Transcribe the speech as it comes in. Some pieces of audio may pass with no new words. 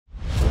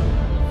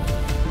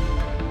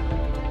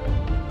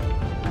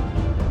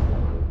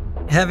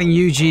Having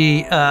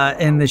Yuji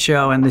in the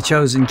show and the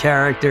Chozen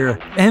character,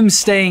 him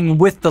staying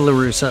with the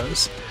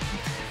LaRussos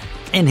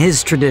in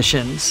his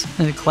traditions,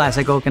 the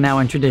classic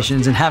Okinawan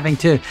traditions, and having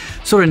to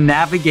sort of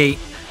navigate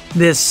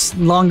this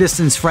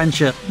long-distance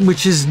friendship,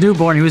 which is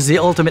newborn. He was the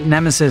ultimate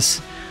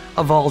nemesis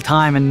of all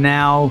time, and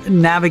now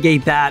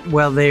navigate that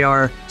while they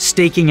are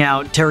staking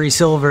out Terry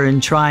Silver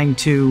and trying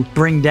to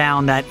bring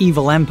down that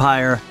evil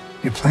empire.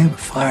 You're playing with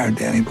fire,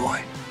 Danny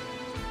boy.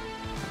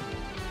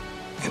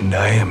 And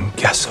I am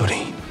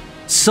gasoline.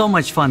 So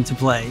much fun to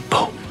play.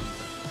 Boom.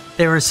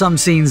 There were some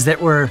scenes that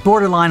were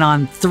borderline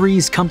on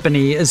Three's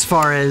Company as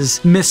far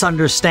as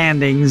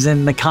misunderstandings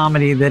and the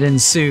comedy that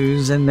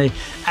ensues and the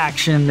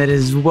action that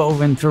is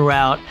woven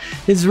throughout.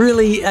 It's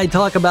really, I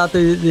talk about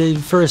the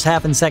first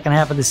half and second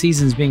half of the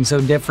seasons being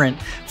so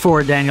different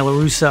for Daniel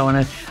LaRusso,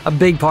 and a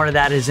big part of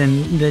that is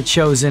in the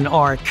Chozen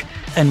arc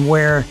and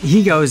where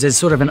he goes as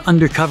sort of an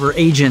undercover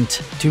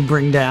agent to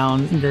bring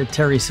down the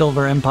Terry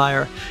Silver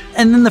empire.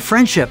 And then the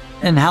friendship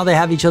and how they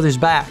have each other's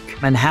back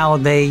and how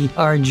they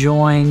are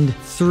joined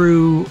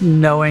through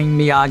knowing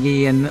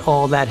Miyagi and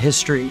all that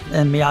history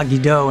and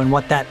Miyagi-Do and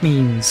what that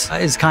means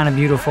is kind of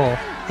beautiful.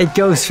 It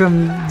goes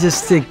from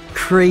just the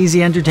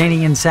crazy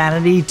entertaining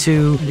insanity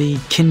to the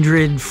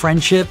kindred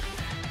friendship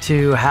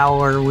to how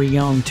are we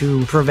going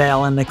to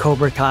prevail in the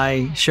Cobra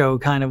Kai show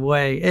kind of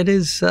way. It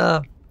is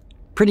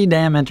pretty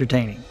damn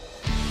entertaining.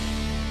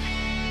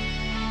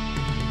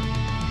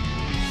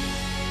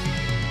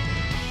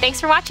 Thanks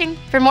for watching.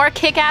 For more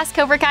kick-ass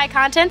Cobra Kai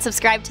content,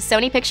 subscribe to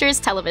Sony Pictures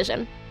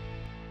Television.